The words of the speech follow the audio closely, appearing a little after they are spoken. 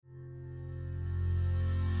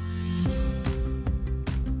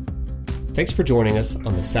Thanks for joining us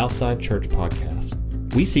on the Southside Church Podcast.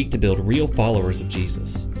 We seek to build real followers of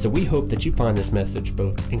Jesus, so we hope that you find this message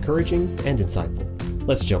both encouraging and insightful.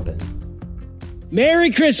 Let's jump in.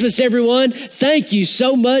 Merry Christmas, everyone. Thank you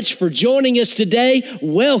so much for joining us today.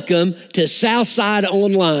 Welcome to Southside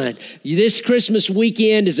Online. This Christmas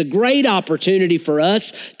weekend is a great opportunity for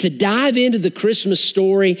us to dive into the Christmas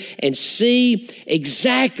story and see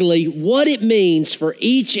exactly what it means for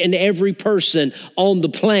each and every person on the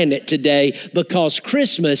planet today, because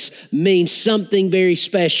Christmas means something very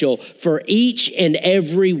special for each and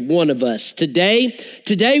every one of us. Today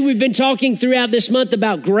we've been talking throughout this month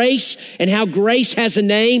about grace and how grace has a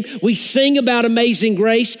name. We sing about amazing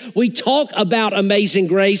grace. We talk about amazing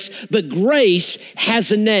grace, but grace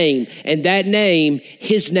has a name, and that name,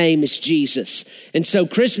 his name is Jesus. And so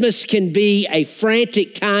Christmas can be a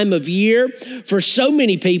frantic time of year for so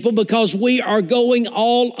many people because we are going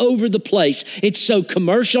all over the place. It's so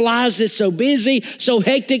commercialized, it's so busy, so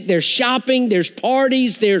hectic. There's shopping, there's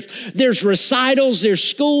parties, there's recitals, there's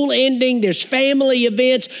school ending, there's family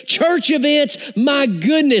events, church events. My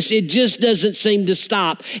goodness, it just doesn't seem to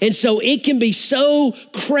stop. And so it can be so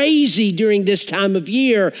crazy during this time of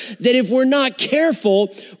year that if we're not careful,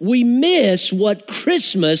 we miss what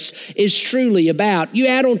Christmas is truly about. You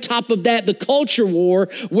add on top of that the culture war,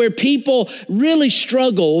 where people really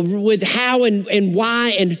struggle with how and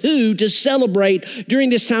why and who to celebrate during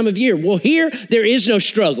this time of year. Well, here there is no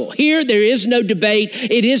struggle. Here there is no debate.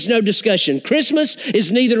 It is no discussion. Christmas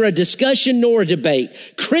is neither a discussion nor a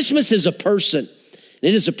debate. Christmas is a person.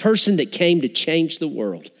 It is a person that came to change the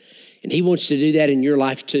world. And he wants to do that in your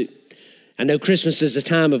life too. I know Christmas is a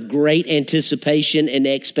time of great anticipation and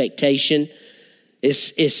expectation.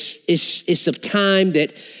 It's a time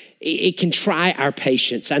that it can try our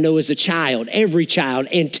patience. I know as a child, every child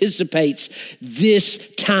anticipates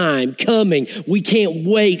this time coming. We can't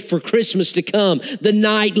wait for Christmas to come. The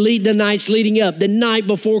nights leading up, the night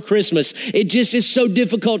before Christmas. It just is so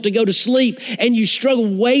difficult to go to sleep, and you struggle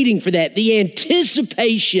waiting for that. The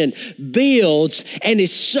anticipation builds, and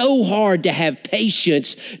it's so hard to have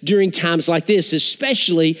patience during times like this,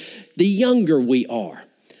 especially the younger we are.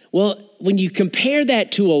 Well, when you compare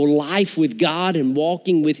that to a life with God and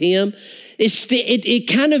walking with Him,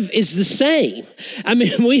 it kind of is the same. I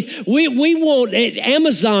mean, we want,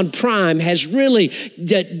 Amazon Prime has really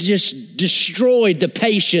just destroyed the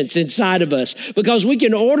patience inside of us, because we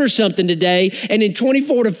can order something today and in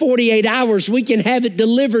 24 to 48 hours, we can have it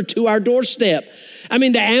delivered to our doorstep. I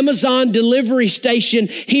mean, the Amazon delivery station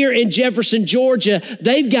here in Jefferson, Georgia,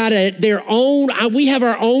 they've got their own, we have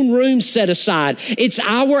our own room set aside. It's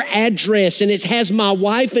our address, and it has my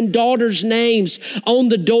wife and daughter's names on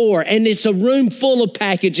the door, and it's a room full of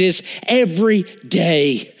packages every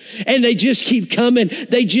day. And they just keep coming.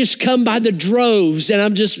 They just come by the droves, and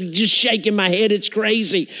I'm just shaking my head. It's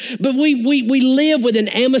crazy. But we live with an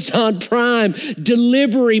Amazon Prime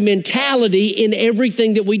delivery mentality in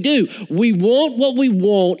everything that we do. We want what we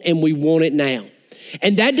want, and we want it now.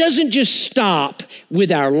 And that doesn't just stop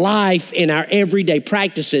with our life and our everyday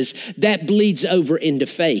practices. That bleeds over into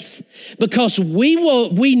faith, because we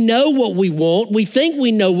know what we want. We think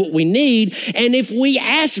we know what we need. And if we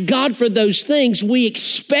ask God for those things, we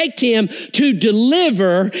expect Him to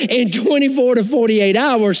deliver in 24 to 48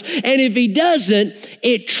 hours. And if He doesn't,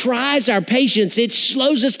 it tries our patience. It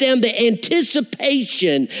slows us down. The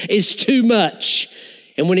anticipation is too much.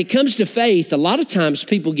 And when it comes to faith, a lot of times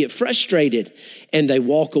people get frustrated and they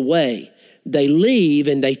walk away. They leave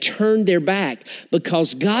and they turn their back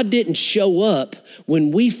because God didn't show up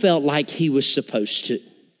when we felt like He was supposed to.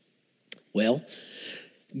 Well,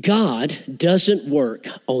 God doesn't work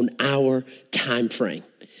on our time frame,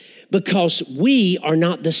 because we are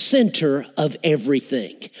not the center of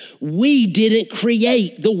everything. We didn't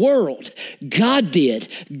create the world. God did.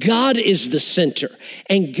 God is the center.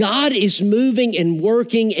 And God is moving and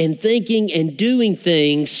working and thinking and doing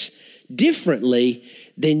things differently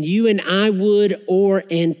than you and I would or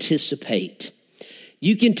anticipate.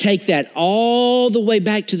 You can take that all the way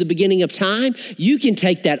back to the beginning of time. You can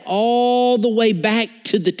take that all the way back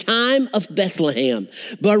to the time of Bethlehem.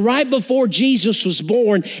 But right before Jesus was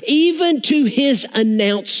born, even to His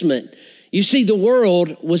announcement, you see, the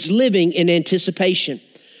world was living in anticipation.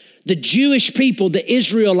 The Jewish people, the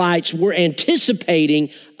Israelites, were anticipating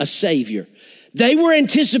a Savior. They were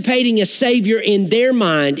anticipating a Savior in their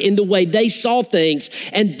mind, in the way they saw things,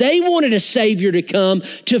 and they wanted a Savior to come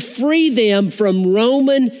to free them from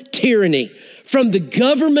Roman tyranny, from the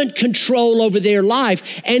government control over their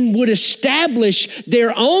life, and would establish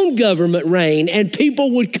their own government reign, and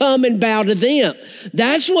people would come and bow to them.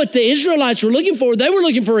 That's what the Israelites were looking for. They were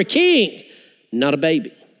looking for a king, not a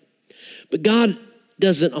baby. But God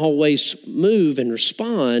doesn't always move and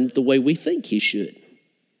respond the way we think he should.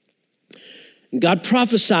 And God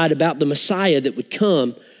prophesied about the Messiah that would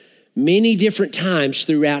come many different times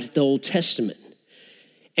throughout the Old Testament.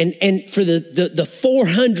 And for the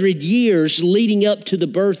 400 years leading up to the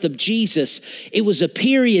birth of Jesus, it was a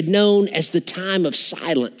period known as the time of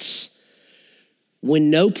silence, when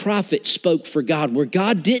no prophet spoke for God, where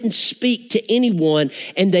God didn't speak to anyone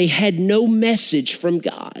and they had no message from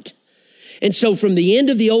God. And so from the end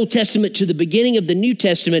of the Old Testament to the beginning of the New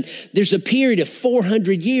Testament, there's a period of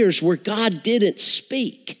 400 years where God didn't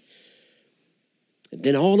speak. And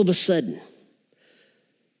then all of a sudden,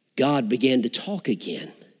 God began to talk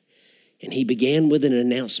again. And he began with an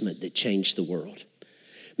announcement that changed the world.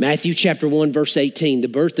 Matthew chapter 1, verse 18, the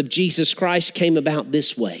birth of Jesus Christ came about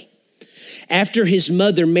this way. After his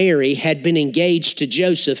mother Mary had been engaged to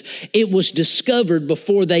Joseph, it was discovered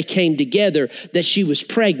before they came together that she was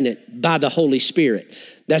pregnant by the Holy Spirit.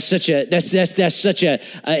 It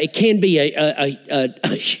can be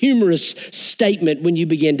a humorous statement when you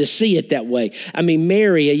begin to see it that way. I mean,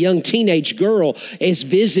 Mary, a young teenage girl, is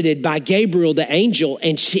visited by Gabriel the angel,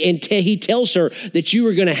 and he tells her that you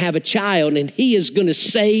are going to have a child and he is going to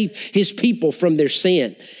save his people from their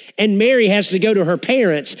sin. And Mary has to go to her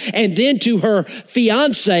parents and then to her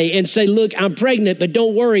fiance and say, look, I'm pregnant, but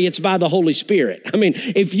don't worry, it's by the Holy Spirit. I mean,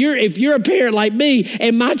 if you're a parent like me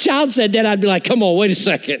and my child said that, I'd be like, come on, wait a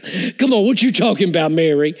second. Come on, what you talking about,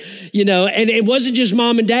 Mary? You know, and it wasn't just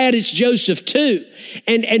mom and dad, it's Joseph too.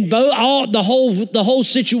 And the whole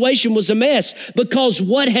situation was a mess, because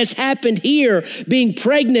what has happened here, being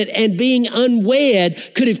pregnant and being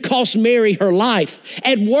unwed, could have cost Mary her life.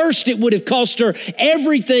 At worst, it would have cost her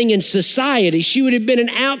everything in society. She would have been an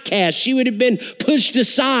outcast. She would have been pushed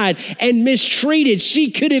aside and mistreated.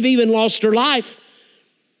 She could have even lost her life.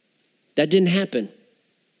 That didn't happen.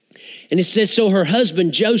 And it says, so her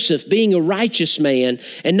husband Joseph, being a righteous man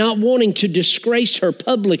and not wanting to disgrace her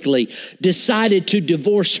publicly, decided to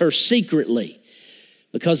divorce her secretly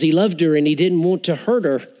because he loved her and he didn't want to hurt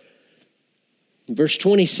her. Verse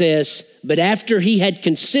 20 says, but after he had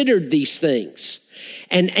considered these things,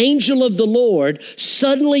 an angel of the Lord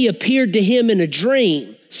suddenly appeared to him in a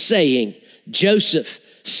dream, saying, Joseph,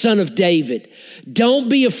 son of David, don't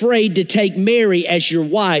be afraid to take Mary as your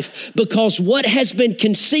wife, because what has been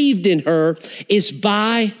conceived in her is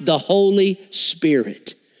by the Holy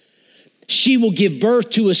Spirit. She will give birth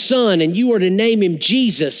to a son, and you are to name him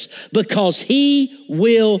Jesus, because he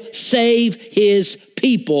will save his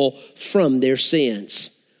people from their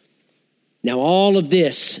sins. Now, all of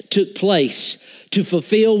this took place to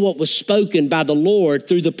fulfill what was spoken by the Lord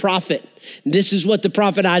through the prophet. This is what the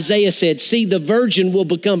prophet Isaiah said. See, the virgin will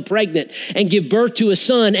become pregnant and give birth to a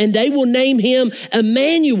son, and they will name him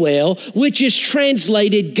Emmanuel, which is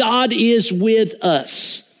translated, God is with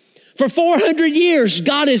us. For 400 years,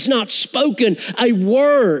 God has not spoken a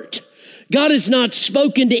word. God has not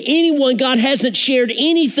spoken to anyone. God hasn't shared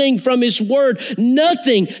anything from his word,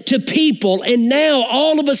 nothing to people. And now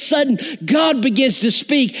all of a sudden, God begins to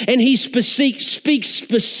speak, and he speaks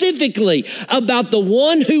specifically about the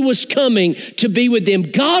one who was coming to be with them.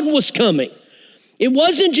 God was coming. It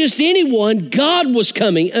wasn't just anyone. God was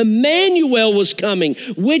coming. Emmanuel was coming,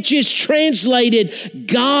 which is translated,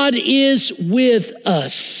 God is with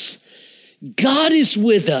us. God is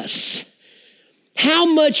with us.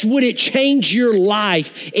 How much would it change your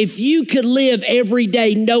life if you could live every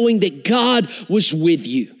day knowing that God was with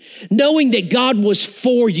you, knowing that God was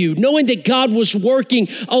for you, knowing that God was working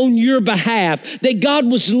on your behalf, that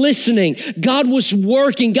God was listening, God was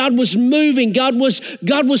working, God was moving, God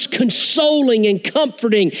was consoling and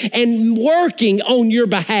comforting and working on your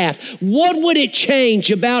behalf? What would it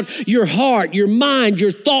change about your heart, your mind,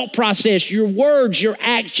 your thought process, your words, your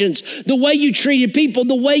actions, the way you treated people,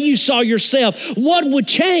 the way you saw yourself? What would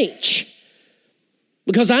change?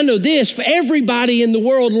 Because I know this, for everybody in the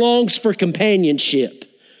world longs for companionship.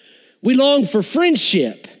 We long for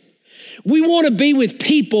friendship. We want to be with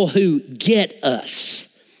people who get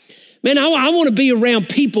us. Man, I want to be around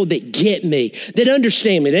people that get me, that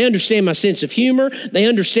understand me. They understand my sense of humor. They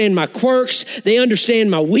understand my quirks. They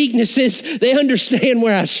understand my weaknesses. They understand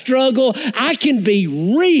where I struggle. I can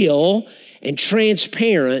be real and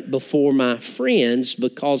transparent before my friends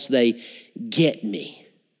because they get me.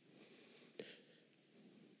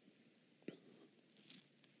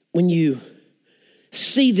 When you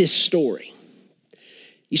see this story,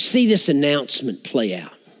 you see this announcement play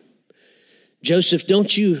out. Joseph,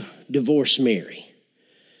 don't you divorce Mary,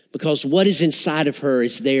 because what is inside of her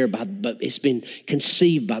is there, but it's been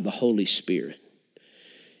conceived by the Holy Spirit.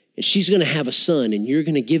 And she's going to have a son, and you're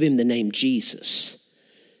going to give him the name Jesus,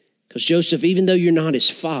 Because Joseph, even though you're not his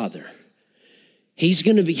father, he's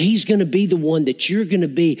gonna be the one that you're gonna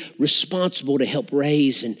be responsible to help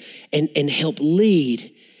raise and help lead.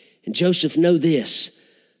 And Joseph, know this,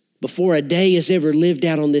 before a day is ever lived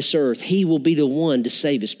out on this earth, he will be the one to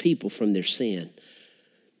save his people from their sin.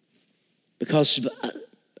 Because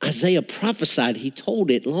Isaiah prophesied, he told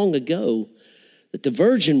it long ago, that the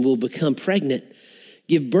virgin will become pregnant,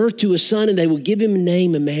 give birth to a son, and they will give him a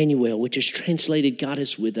name, Emmanuel, which is translated, God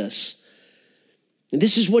is with us. And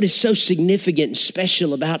this is what is so significant and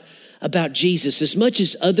special about Jesus. As much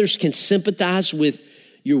as others can sympathize with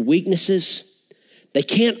your weaknesses, they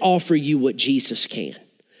can't offer you what Jesus can.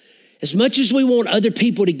 As much as we want other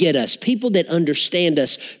people to get us, people that understand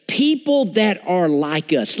us, people that are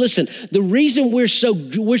like us. Listen, the reason we're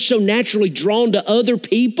so naturally drawn to other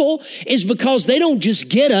people is because they don't just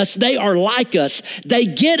get us, they are like us. They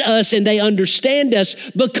get us and they understand us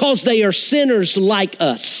because they are sinners like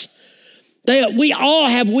us. We all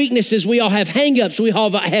have weaknesses. We all have hang-ups. We all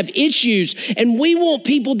have issues. And we want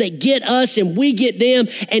people that get us and we get them.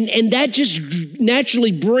 And that just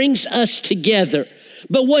naturally brings us together.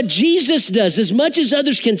 But what Jesus does, as much as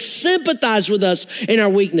others can sympathize with us in our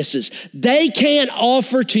weaknesses, they can't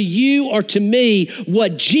offer to you or to me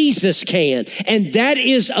what Jesus can. And that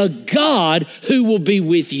is a God who will be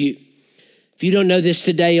with you. If you don't know this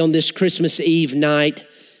today on this Christmas Eve night,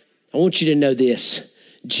 I want you to know this.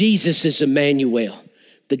 Jesus is Emmanuel,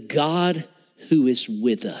 the God who is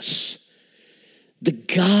with us. The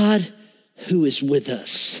God who is with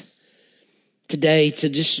us. Today, to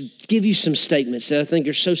just give you some statements that I think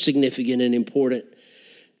are so significant and important.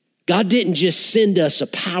 God didn't just send us a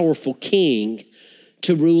powerful king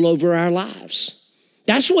to rule over our lives.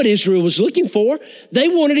 That's what Israel was looking for. They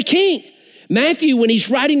wanted a king. Matthew, when he's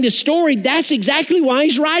writing this story, that's exactly why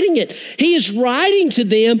he's writing it. He is writing to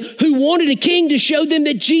them who wanted a king to show them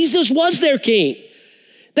that Jesus was their king.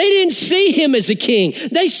 They didn't see him as a king.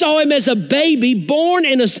 They saw him as a baby born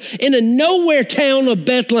in a nowhere town of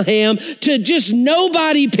Bethlehem to just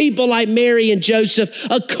nobody people like Mary and Joseph,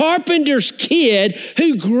 a carpenter's kid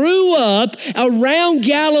who grew up around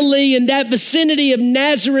Galilee in that vicinity of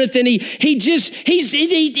Nazareth, and he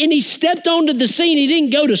stepped onto the scene. He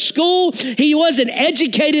didn't go to school. He wasn't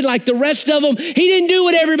educated like the rest of them. He didn't do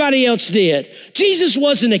what everybody else did. Jesus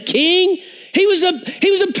wasn't a king. He was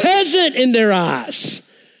a peasant in their eyes.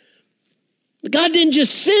 God didn't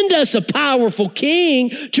just send us a powerful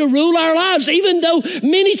king to rule our lives, even though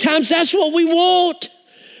many times that's what we want.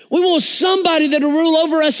 We want somebody that will rule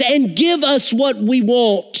over us and give us what we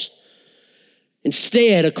want.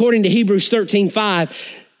 Instead, according to Hebrews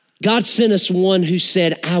 13:5, God sent us one who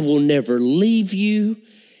said, I will never leave you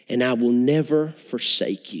and I will never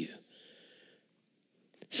forsake you.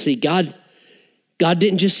 See, God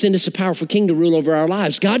didn't just send us a powerful king to rule over our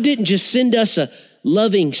lives. God didn't just send us a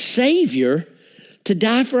loving Savior to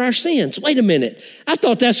die for our sins. Wait a minute. I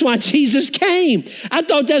thought that's why Jesus came. I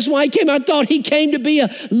thought that's why he came. I thought he came to be a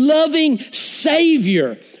loving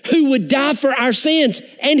Savior who would die for our sins.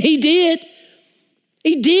 And he did.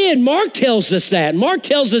 He did. Mark tells us that. Mark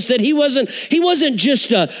tells us that he wasn't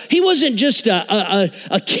just a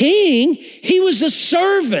king. He was a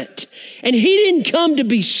servant. And he didn't come to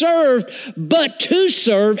be served, but to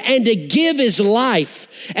serve and to give his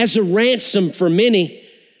life as a ransom for many.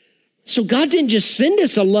 So God didn't just send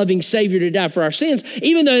us a loving Savior to die for our sins,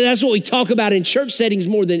 even though that's what we talk about in church settings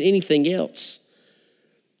more than anything else.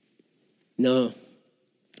 No.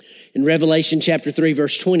 In Revelation chapter 3,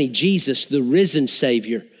 verse 20, Jesus, the risen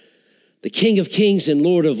Savior, the King of Kings and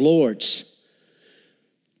Lord of Lords,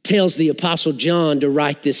 tells the Apostle John to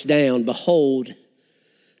write this down. Behold,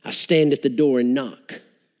 I stand at the door and knock.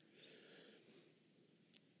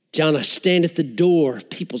 John, I stand at the door of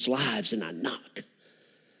people's lives and I knock.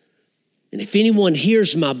 And if anyone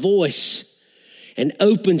hears my voice and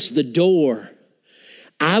opens the door,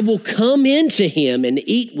 I will come into him and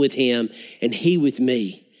eat with him and he with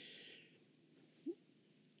me.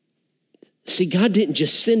 See, God didn't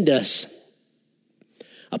just send us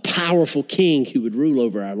a powerful king who would rule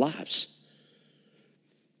over our lives.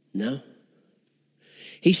 No.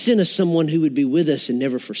 He sent us someone who would be with us and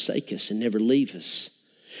never forsake us and never leave us.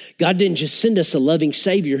 God didn't just send us a loving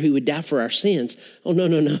Savior who would die for our sins. Oh,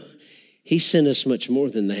 no. He sent us much more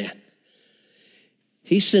than that.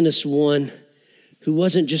 He sent us one who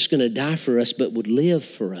wasn't just going to die for us, but would live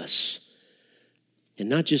for us. And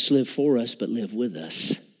not just live for us, but live with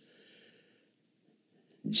us.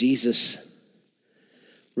 Jesus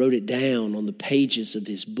wrote it down on the pages of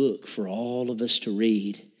his book for all of us to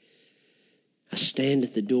read. I stand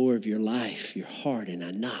at the door of your life, your heart, and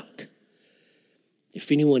I knock.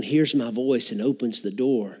 If anyone hears my voice and opens the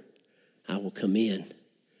door, I will come in.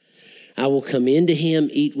 I will come into him,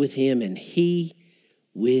 eat with him, and he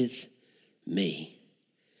with me.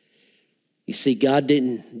 You see, God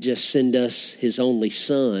didn't just send us his only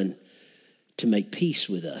son to make peace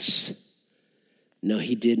with us. No,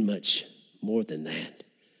 he did much more than that.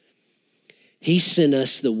 He sent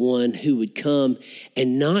us the one who would come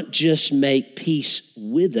and not just make peace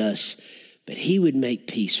with us, but he would make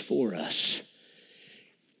peace for us.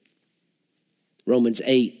 Romans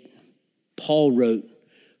 8, Paul wrote,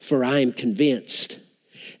 "For I am convinced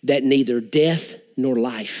that neither death nor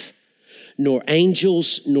life, nor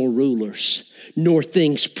angels nor rulers, nor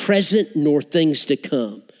things present nor things to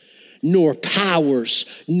come, nor powers,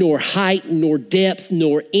 nor height, nor depth,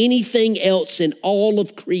 nor anything else in all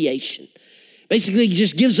of creation." Basically, he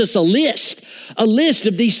just gives us a list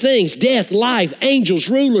of these things: death, life, angels,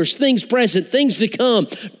 rulers, things present, things to come,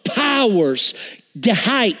 powers, the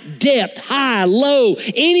height, depth, high, low,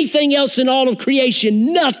 anything else in all of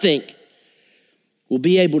creation. Nothing will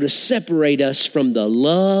be able to separate us from the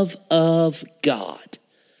love of God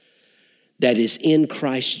that is in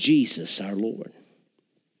Christ Jesus our Lord.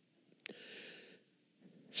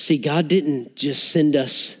 See, God didn't just send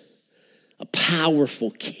us a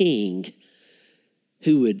powerful king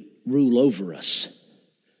who would rule over us.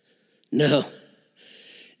 No.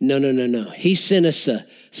 He sent us a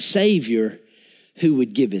Savior who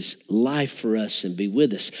would give his life for us and be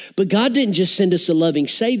with us. But God didn't just send us a loving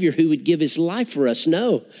Savior who would give his life for us.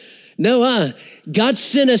 No. God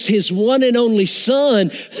sent us his one and only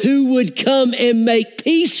Son who would come and make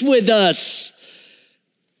peace with us.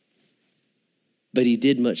 But he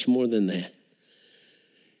did much more than that.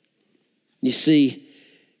 You see,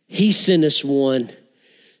 he sent us one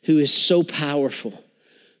who is so powerful,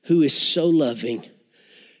 who is so loving,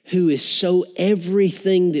 who is so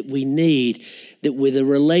everything that we need, that with a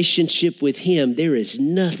relationship with him, there is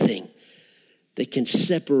nothing that can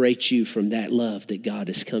separate you from that love that God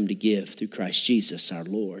has come to give through Christ Jesus our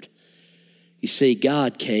Lord. You see,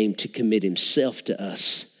 God came to commit himself to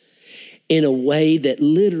us in a way that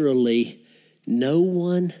literally no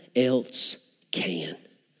one else can.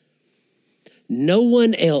 No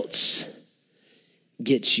one else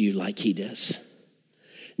gets you like he does.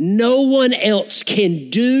 No one else can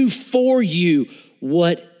do for you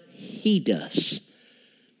what he does.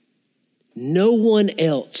 No one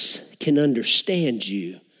else can understand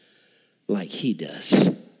you like he does.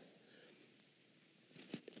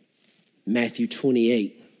 Matthew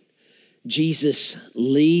 28, Jesus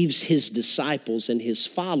leaves his disciples and his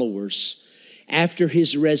followers after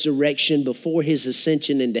his resurrection, before his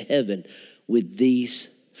ascension into heaven, with these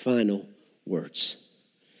final words.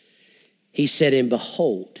 He said, "And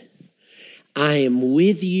behold, I am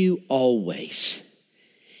with you always,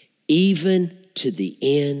 even to the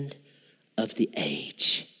end of the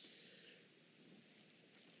age."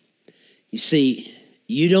 You see,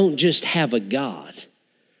 you don't just have a God.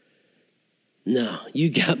 No, you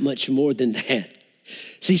got much more than that.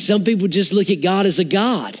 See, some people just look at God as a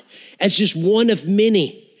God, as just one of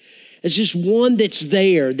many. It's just one that's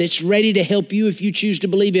there, that's ready to help you if you choose to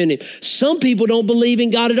believe in him. Some people don't believe in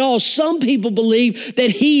God at all. Some people believe that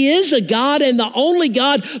he is a God and the only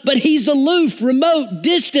God, but he's aloof, remote,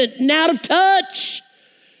 distant, and out of touch.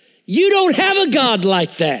 You don't have a God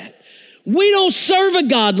like that. We don't serve a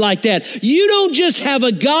God like that. You don't just have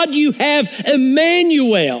a God, you have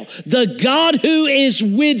Emmanuel, the God who is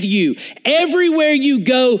with you everywhere you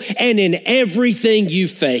go and in everything you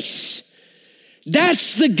face.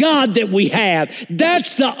 That's the God that we have.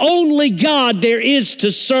 That's the only God there is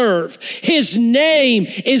to serve. His name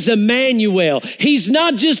is Emmanuel. He's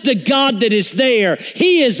not just a God that is there.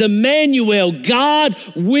 He is Emmanuel, God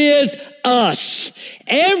with us.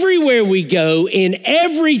 Everywhere we go, in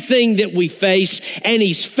everything that we face, and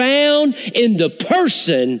he's found in the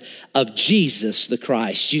person of Jesus the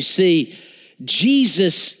Christ. You see,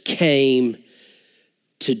 Jesus came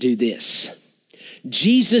to do this.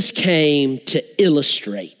 Jesus came to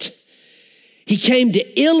illustrate. He came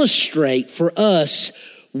to illustrate for us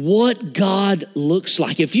what God looks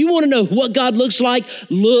like. If you want to know what God looks like,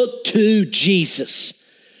 look to Jesus.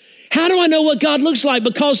 How do I know what God looks like?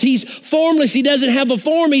 Because he's formless. He doesn't have a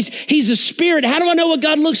form. He's a spirit. How do I know what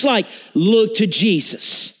God looks like? Look to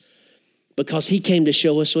Jesus. Because he came to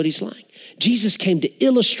show us what he's like. Jesus came to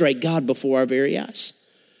illustrate God before our very eyes.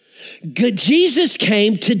 Jesus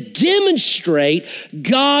came to demonstrate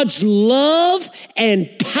God's love and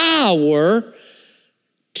power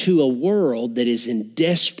to a world that is in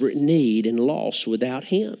desperate need and lost without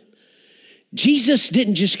him. Jesus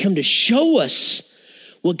didn't just come to show us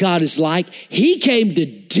what God is like. He came to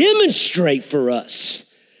demonstrate for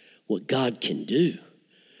us what God can do.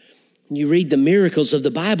 When you read the miracles of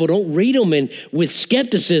the Bible, don't read them with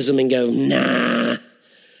skepticism and go, nah.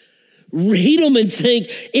 Read them and think,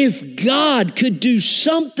 if God could do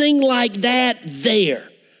something like that there,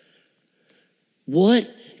 what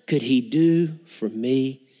could he do for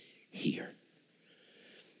me here?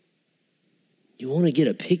 You want to get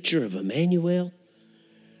a picture of Emmanuel?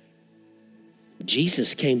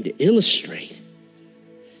 Jesus came to illustrate,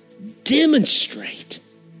 demonstrate,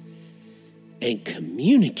 and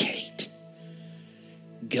communicate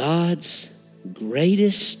God's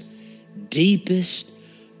greatest, deepest,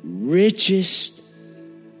 richest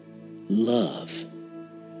love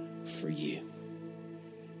for you.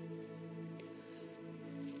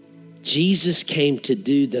 Jesus came to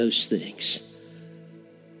do those things,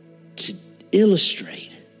 to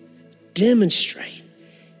illustrate, demonstrate,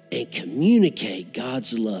 and communicate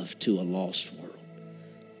God's love to a lost world.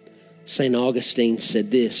 St. Augustine said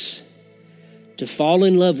this: to fall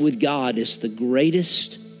in love with God is the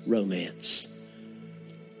greatest romance.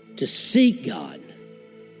 To seek God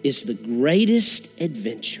is the greatest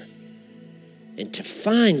adventure. And to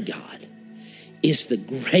find God is the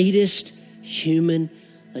greatest human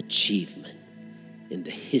achievement in the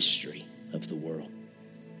history of the world.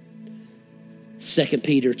 2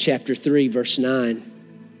 Peter chapter 3, verse 9,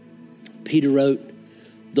 Peter wrote,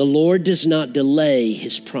 "The Lord does not delay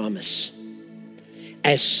his promise,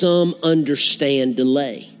 as some understand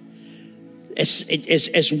delay."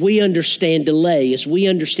 As we understand delay, as we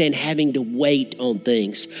understand having to wait on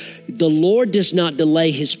things, the Lord does not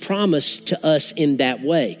delay his promise to us in that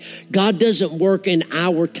way. God doesn't work in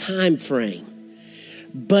our time frame,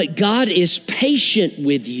 but God is patient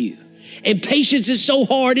with you. And patience is so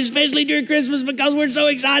hard, especially during Christmas, because we're so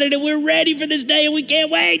excited and we're ready for this day and we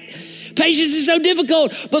can't wait. Patience is so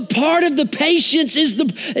difficult, but part of the patience is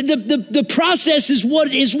the process is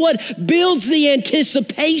what builds the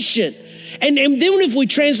anticipation. And then if we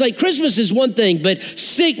translate, Christmas is one thing, but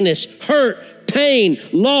sickness, hurt, pain,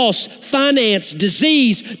 loss, finance,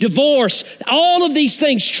 disease, divorce, all of these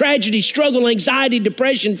things, tragedy, struggle, anxiety,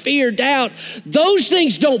 depression, fear, doubt, those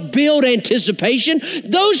things don't build anticipation.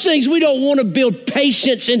 Those things, we don't want to build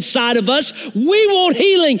patience inside of us. We want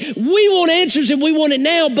healing. We want answers and we want it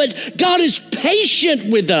now, but God is patient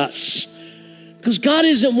with us because God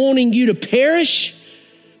isn't wanting you to perish,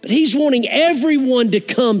 but he's wanting everyone to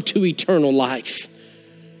come to eternal life.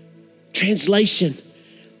 Translation: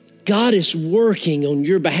 God is working on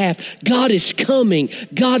your behalf. God is coming.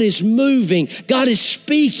 God is moving. God is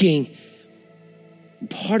speaking. And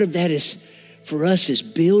part of that is, for us, is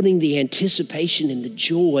building the anticipation and the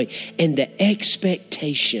joy and the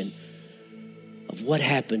expectation of what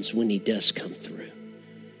happens when he does come through.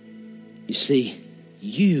 You see,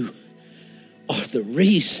 you are the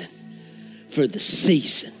reason for the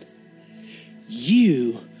season.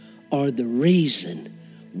 You are the reason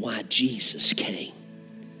why Jesus came.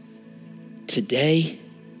 Today,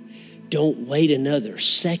 don't wait another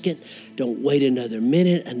second. Don't wait another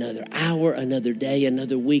minute, another hour, another day,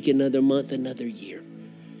 another week, another month, another year.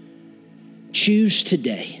 Choose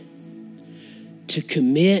today to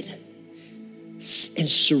commit and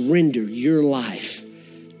surrender your life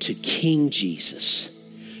to King Jesus,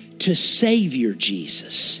 to Savior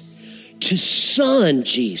Jesus, to Son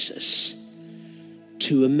Jesus,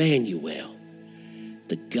 to Emmanuel,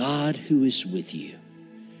 the God who is with you,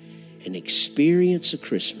 and experience a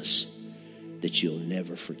Christmas that you'll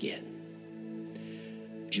never forget.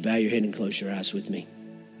 Would you bow your head and close your eyes with me?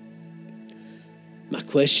 My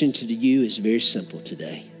question to you is very simple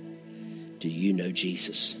today. Do you know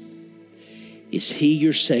Jesus? Is he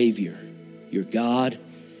your Savior, your God,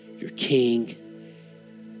 your King,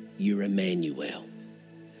 your Emmanuel?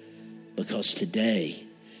 Because today,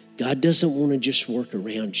 God doesn't want to just work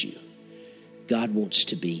around you. God wants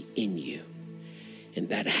to be in you. And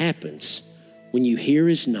that happens when you hear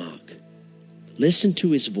his knock, listen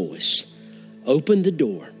to his voice, open the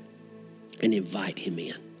door, and invite him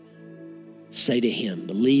in. Say to him,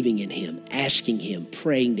 believing in him, asking him,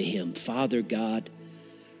 praying to him, Father God,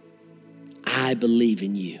 I believe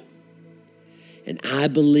in you. And I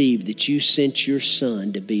believe that you sent your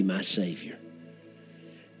Son to be my Savior.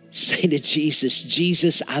 Say to Jesus,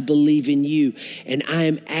 Jesus, I believe in you, and I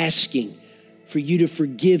am asking for you to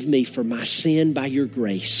forgive me for my sin by your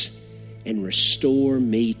grace and restore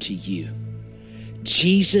me to you.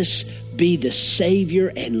 Jesus, be the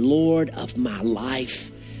Savior and Lord of my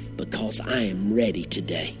life, because I am ready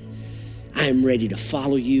today. I am ready to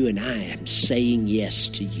follow you, and I am saying yes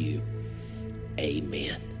to you.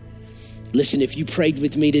 Amen. Listen, if you prayed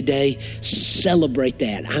with me today, celebrate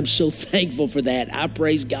that. I'm so thankful for that. I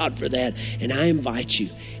praise God for that. And I invite you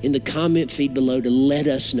in the comment feed below to let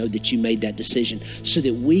us know that you made that decision so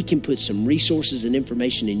that we can put some resources and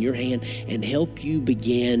information in your hand and help you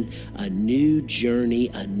begin a new journey,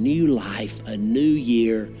 a new life, a new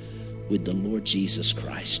year with the Lord Jesus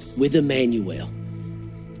Christ, with Emmanuel.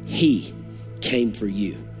 He came for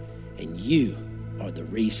you, and you are the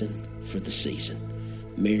reason for the season.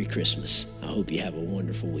 Merry Christmas. I hope you have a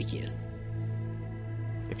wonderful weekend.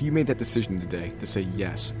 If you made that decision today to say,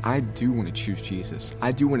 yes, I do want to choose Jesus,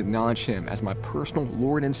 I do want to acknowledge him as my personal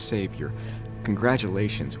Lord and Savior,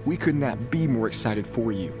 congratulations. We could not be more excited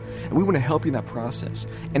for you. And we want to help you in that process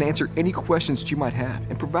and answer any questions that you might have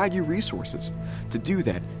and provide you resources. To do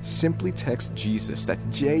that, simply text Jesus, that's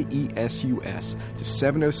JESUS, to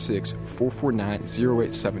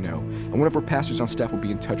 706-449-0870. And one of our pastors on staff will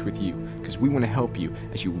be in touch with you because we want to help you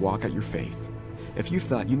as you walk out your faith. If you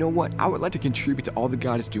thought, you know what, I would like to contribute to all that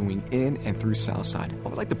God is doing in and through Southside, I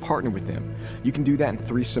would like to partner with them, you can do that in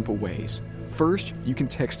 3 simple ways. First, you can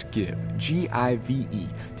text GIVE, G-I-V-E,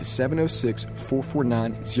 to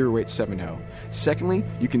 706-449-0870. Secondly,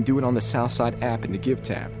 you can do it on the Southside app in the Give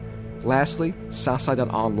tab. Lastly,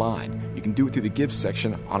 Southside.online. You can do it through the Give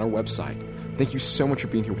section on our website. Thank you so much for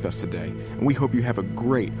being here with us today, and we hope you have a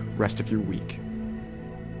great rest of your week.